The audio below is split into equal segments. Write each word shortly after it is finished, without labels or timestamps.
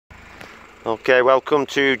Okay, welcome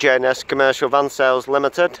to J&S Commercial Van Sales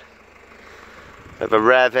Limited. We have a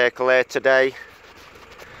rare vehicle here today.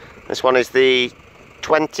 This one is the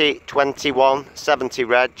 2021 70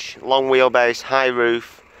 reg, long wheelbase, high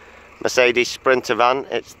roof, Mercedes Sprinter van.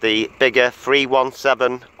 It's the bigger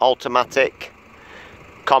 317 automatic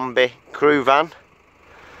Kombi Crewvan.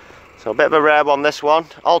 So a bit of a rare one, this one.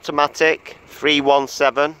 Automatic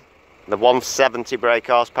 317, the 170 brake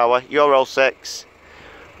horsepower, Euro 6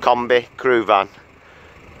 Kombi Crewvan.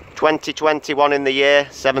 2021 in the year,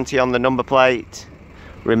 70 on the number plate.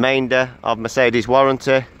 Remainder of Mercedes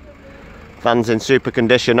warranty. Van's in super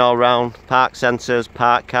condition all round. Park sensors,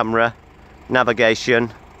 park camera,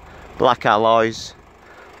 navigation, black alloys,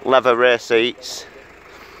 leather rear seats.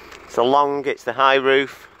 It's the long, it's the high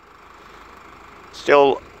roof.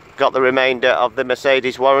 Still got the remainder of the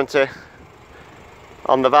Mercedes warranty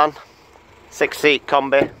on the van. 6-seat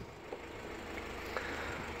Kombi.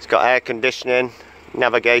 It's got air conditioning,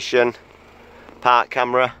 navigation, park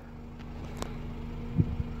camera,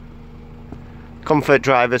 comfort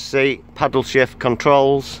driver's seat, paddle shift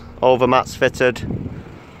controls, overmats fitted,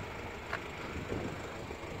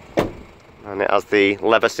 and it has the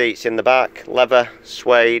leather seats in the back, leather,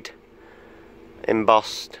 suede,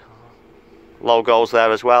 embossed logos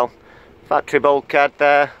there as well. Factory bulkhead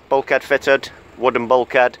there, bulkhead fitted, wooden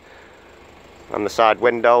bulkhead, and the side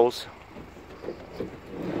windows.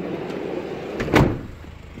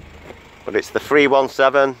 But it's the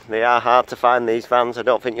 317, they are hard to find, these vans. I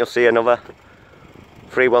don't think you'll see another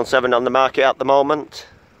 317 on the market at the moment.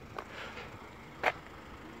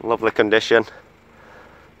 Lovely condition.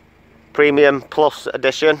 Premium Plus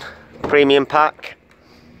edition, premium pack.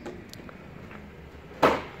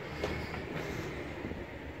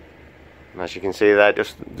 As you can see there, it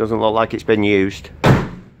just doesn't look like it's been used.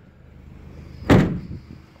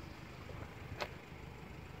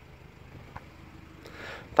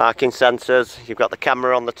 Parking sensors, you've got the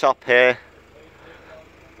camera on the top here.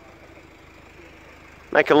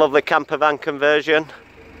 Make a lovely camper van conversion,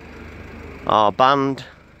 or band,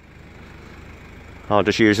 or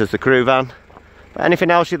just use as the crew van. But anything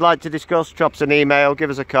else you'd like to discuss, drop us an email, give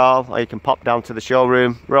us a call, or you can pop down to the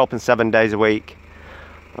showroom. We're open 7 days a week.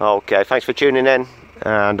 Okay, thanks for tuning in,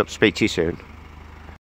 and I'll speak to you soon.